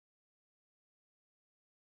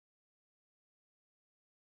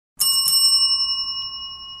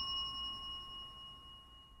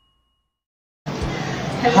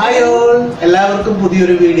Hi all! എല്ലാവർക്കും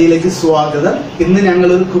പുതിയൊരു വീഡിയോയിലേക്ക് സ്വാഗതം. ഇന്ന് ഞങ്ങൾ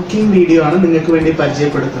ഒരു കുക്കിംഗ് വീഡിയോ ആണ് നിങ്ങൾക്ക് വേണ്ടി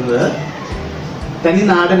പരിചയപ്പെടുത്തുന്നത്. തനി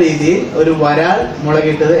നാടൻ രീതിയിൽ ഒരു വരാൽ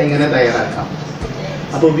മുളകിട്ടത് എങ്ങനെ തയ്യാറാക്കാം.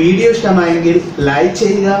 അപ്പോൾ വീഡിയോ ഇഷ്ടമായെങ്കിൽ ലൈക്ക്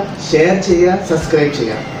ചെയ്യുക, ഷെയർ ചെയ്യുക, സബ്സ്ക്രൈബ്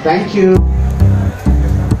ചെയ്യുക. Thank you.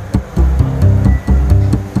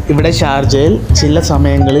 ഇവിടെ ഷാർജയിൽ ചില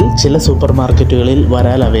സമയങ്ങളിൽ ചില സൂപ്പർ മാർക്കറ്റുകളിൽ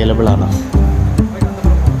വരാൽ അവൈലബിൾ ആണ്.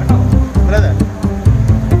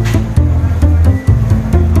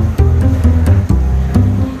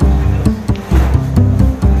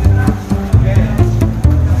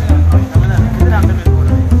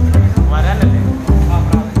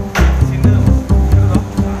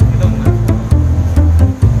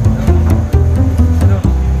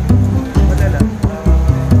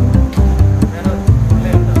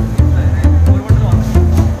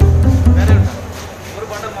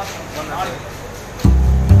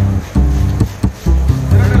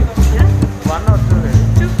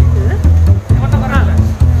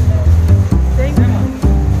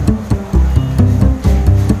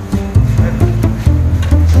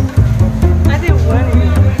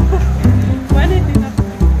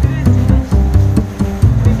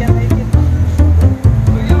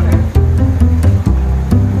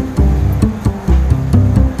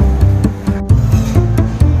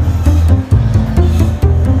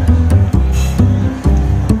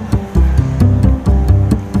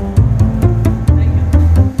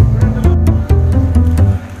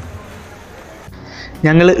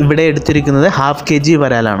 ഞങ്ങൾ ഇവിടെ എടുത്തിരിക്കുന്നത് 1/2 kg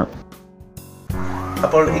വരാലാണ്.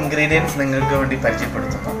 അപ്പോൾ ഇൻഗ്രീഡിയൻസ് നിങ്ങൾക്ക് വേണ്ടി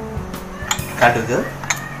പരിചയപ്പെടുത്തുന്നു. കടുക്,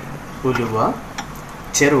 ഉലുവ,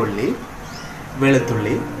 ചെറുള്ളി,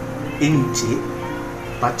 വെളുത്തുള്ളി, ഇഞ്ചി,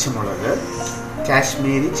 പച്ചമുളക്,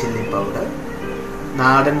 കാശ്മീരി ചില്ലി പൗഡർ,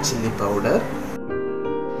 നാടൻ ചില്ലി പൗഡർ,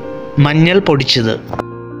 മഞ്ഞൾ പൊടിച്ചത്,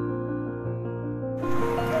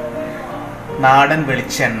 നാടൻ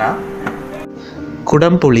വെളിച്ചെണ്ണ,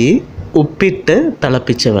 കുടംപുളി, ഉപ്പിട്ട്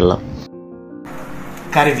തിളപ്പിച്ച വെള്ളം,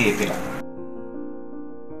 കറിവേപ്പില.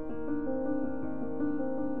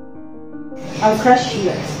 I'll crush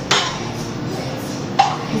here.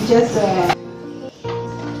 You just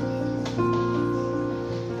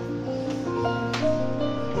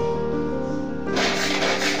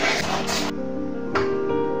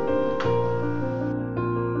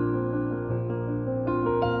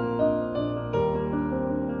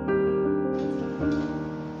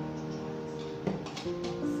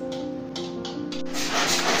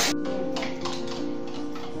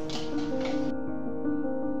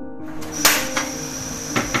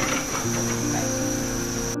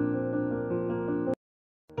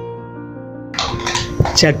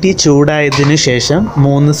ചട്ടി ചൂടായതിനു ശേഷം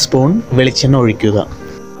 3 സ്പൂൺ വെളിച്ചെണ്ണ ഒഴിക്കുക.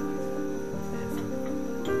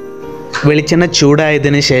 വെളിച്ചെണ്ണ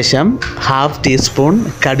ചൂടായതിനു ശേഷം 1/2 ടീസ്പൂൺ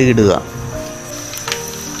കടുകിടുക.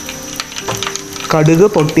 കടുക്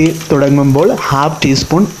പൊട്ടി തുടങ്ങുമ്പോൾ 1/2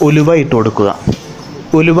 ടീസ്പൂൺ ഉലുവ ഇട്ട് കൊടുക്കുക.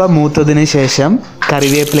 ഉലുവ മൂത്തതിന് ശേഷം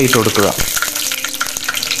കറിവേപ്പില ഇട്ട് കൊടുക്കുക.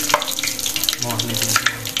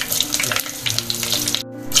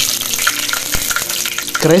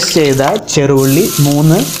 ക്രഷ് ചെയ്ത ചെറുള്ളി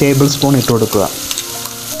 3 ടേബിൾ സ്പൂൺ ഇട്ട് കൊടുക്കുക.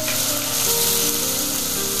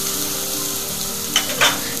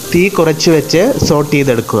 തീ കുറച്ച് വെച്ച് സോട്ട്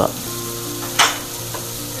ചെയ്തെടുക്കുക.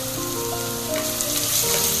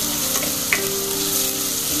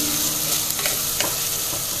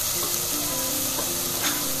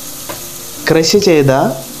 ക്രഷ് ചെയ്ത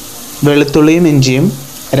വെളുത്തുള്ളിയും ഇഞ്ചിയും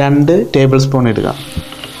 2 ടേബിൾ സ്പൂൺ ഇടുക.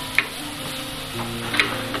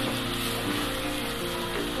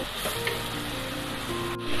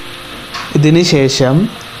 ഇതിന് ശേഷം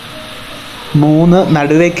 3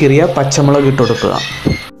 നടുവേ കീറിയ പച്ചമുളക് ഇട്ട് കൊടുക്കുക.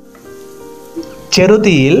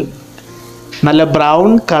 ചെറുതീയിൽ നല്ല ബ്രൗൺ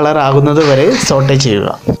കളർ ആകുന്നത് വരെ സോട്ടേ ചെയ്യുക.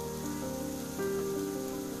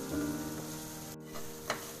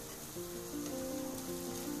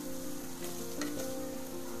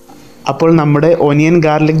 അപ്പോൾ നമ്മുടെ onion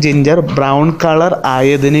garlic ginger brown colour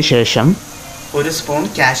ആയതിനു ശേഷം 1 spoon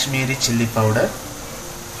Kashmiri chilli powder,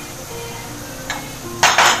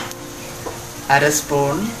 1/2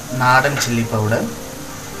 spoon നാടൻ ചില്ലി പൗഡർ,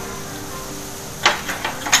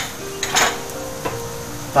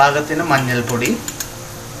 പാകത്തിന് മഞ്ഞൾപ്പൊടി,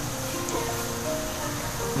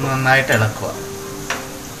 നന്നായിട്ട് ഇളക്കുക.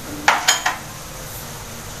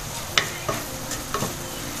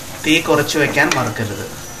 തീ കുറച്ച് വയ്ക്കാൻ മറക്കരുത്.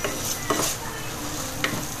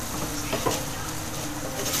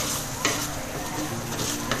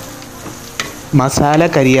 മസാല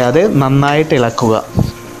കരിയാതെ നന്നായിട്ട് ഇളക്കുക.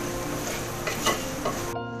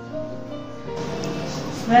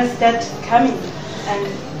 smells that coming and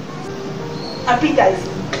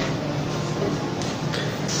appetizing.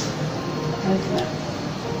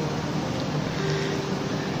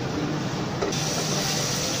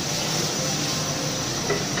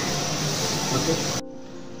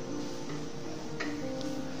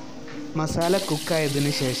 Masala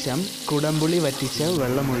കുക്കായതിനു ശേഷം കുടംപുളി വറ്റിച്ച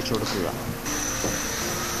വെള്ളം ഒഴിച്ചു കൊടുക്കുക.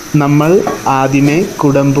 നമ്മൾ ആദ്യമേ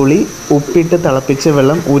കുടംപുളി ഉപ്പിട്ട് തിളപ്പിച്ച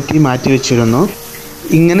വെള്ളം ഊറ്റി മാറ്റി വെച്ചിരുന്നു.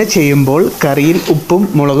 ഇങ്ങനെ ചെയ്യുമ്പോൾ കറിയിൽ ഉപ്പും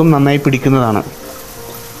മുളകും നന്നായി പിടിക്കുന്നതാണ്.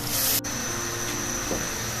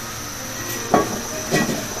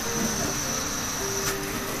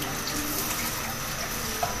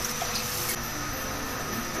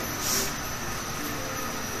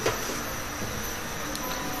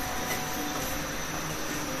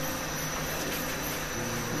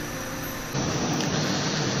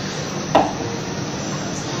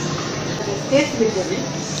 Taste with the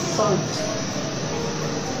salt.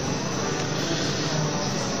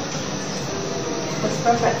 That's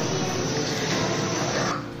perfect.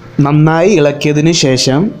 നന്നായി ഇളക്കിയതിനു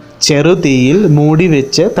ശേഷം ചെറുതീയിൽ മൂടി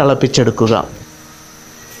വെച്ച് തിളപ്പിച്ചെടുക്കുക.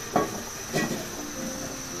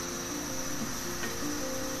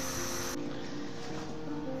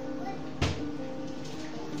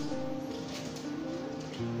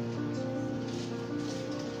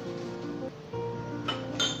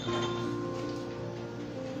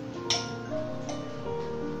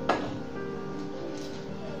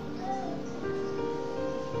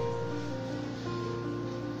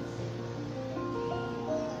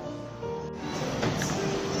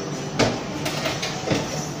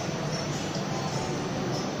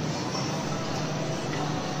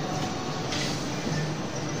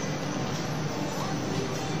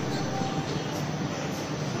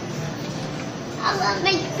 I love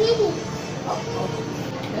my baby.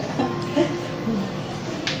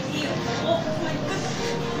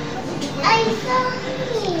 I'm so hungry.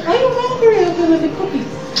 Are you hungry? I'm gonna be cooking.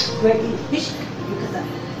 We're eating fish. Look at that.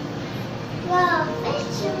 Wow,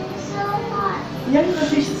 fish is so hot. Yeah, the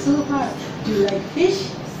fish is so hot. Do you like fish?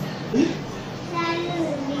 Eat.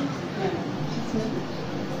 Salad.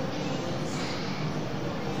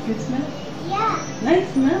 Good smell? Yeah. Nice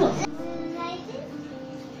smell. Like this?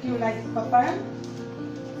 Do you like papaya?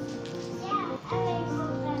 Yeah, I like so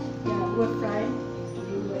bad. Yeah, we're frying.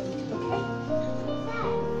 You will eat, okay?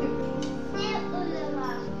 Yeah, Ulama.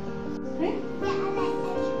 Okay? Yeah, I like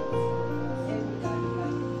this. Everybody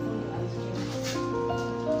likes only ice cream.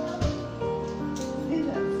 Is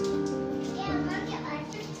that? Yeah, Mom, you like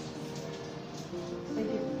this? Thank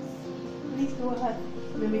you. Please go ahead.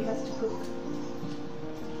 Mimi has to cook.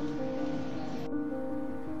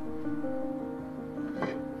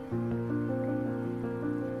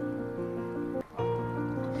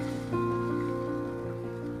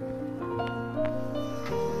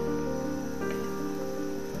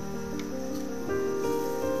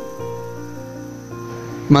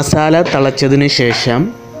 Masala തിളച്ചതിനു ശേഷം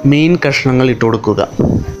മീൻ കഷ്ണങ്ങൾ ഇട്ട് കൊടുക്കുക.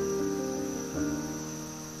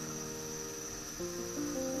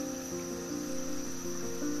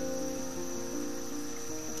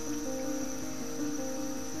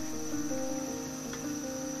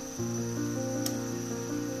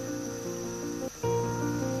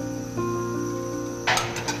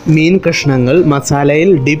 മീൻ കഷ്ണങ്ങൾ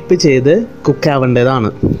മസാലയിൽ dip ചെയ്ത്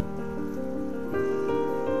കുക്കാവേണ്ടതാണ്.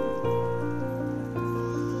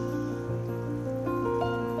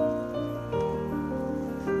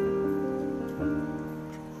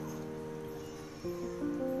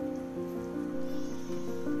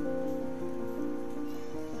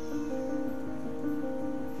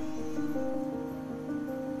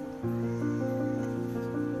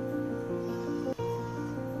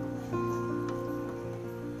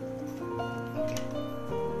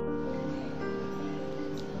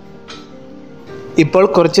 ഇപ്പോൾ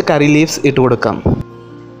കുറച്ച് കറി leaves ഇട്ട് കൊടുക്കാം.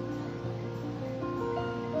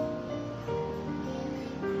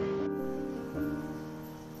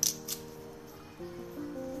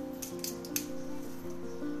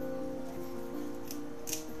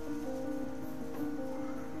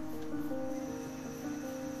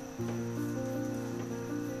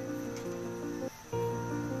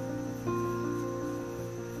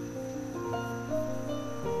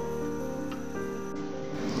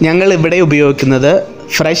 ഞങ്ങൾ ഇവിടെ ഉപയോഗിക്കുന്നത്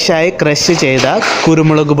ഫ്രഷായി ക്രഷ് ചെയ്ത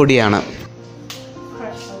കുരുമുളക് പൊടിയാണ്.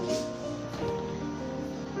 Crush only.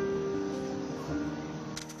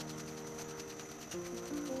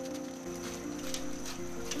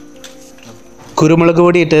 കുരുമുളക്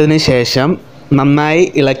പൊടി ഇട്ടതിന് ശേഷം നന്നായി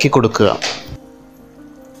ഇളക്കി കൊടുക്കുക.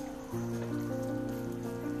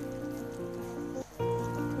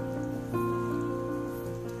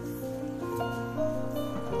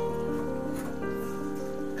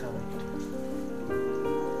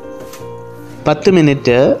 പത്ത്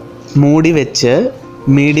മിനിറ്റ് മൂടി വെച്ച്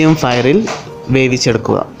മീഡിയം ഫയറിൽ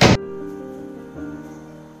വേവിച്ചെടുക്കുക.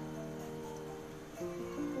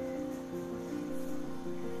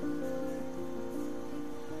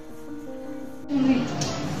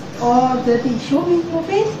 all dirty. Show me your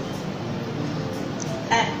face.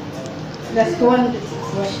 Let's go and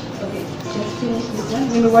wash. Okay, just finish this one.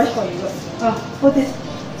 We will wash for you. Put this.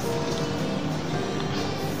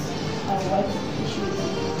 I'll wipe the tissue.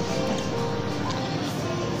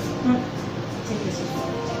 Take this.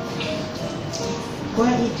 Go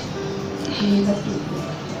and eat. Let's eat.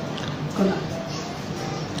 Go now.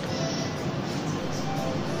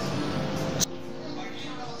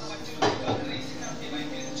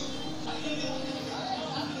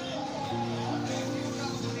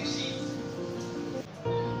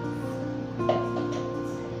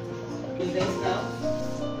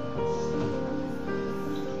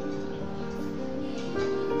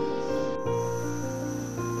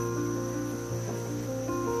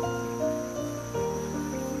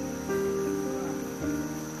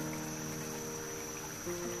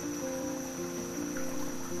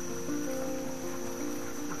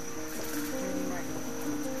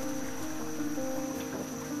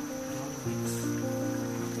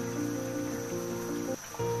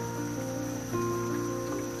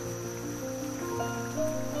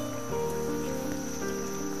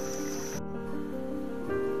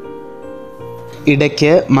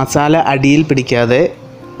 ഇടയ്ക്ക് മസാല അടിയിൽ പിടിക്കാതെ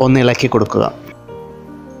ഒന്ന് ഇളക്കി കൊടുക്കുക.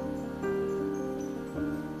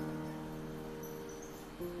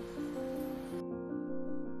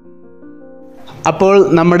 അപ്പോൾ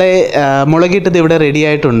നമ്മുടെ മുളകിട്ടത് ഇവിടെ ready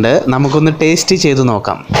ആയിട്ടുണ്ട്. നമുക്കൊന്ന് ടേസ്റ്റ് ചെയ്ത്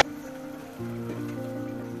നോക്കാം.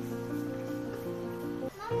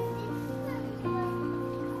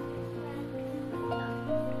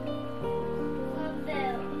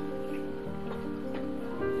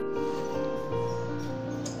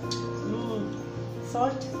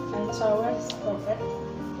 Salt and sour is perfect.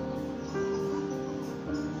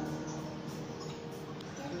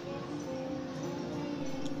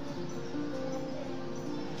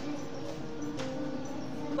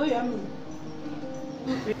 Oh, yummy.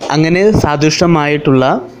 അങ്ങനെ സ്വാദിഷ്ടമായിട്ടുള്ള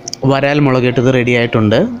വരാൽ മുളകിട്ടത് റെഡി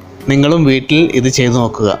ആയിട്ടുണ്ട്. നിങ്ങളും വീട്ടിൽ ഇത് ചെയ്തു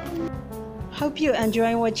നോക്കുക. Hope you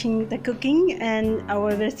enjoy watching the cooking and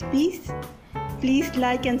our recipes. Please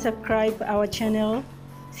like and subscribe our channel.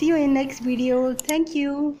 See you in next video. Thank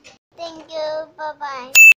you. Thank you. Bye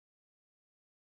bye.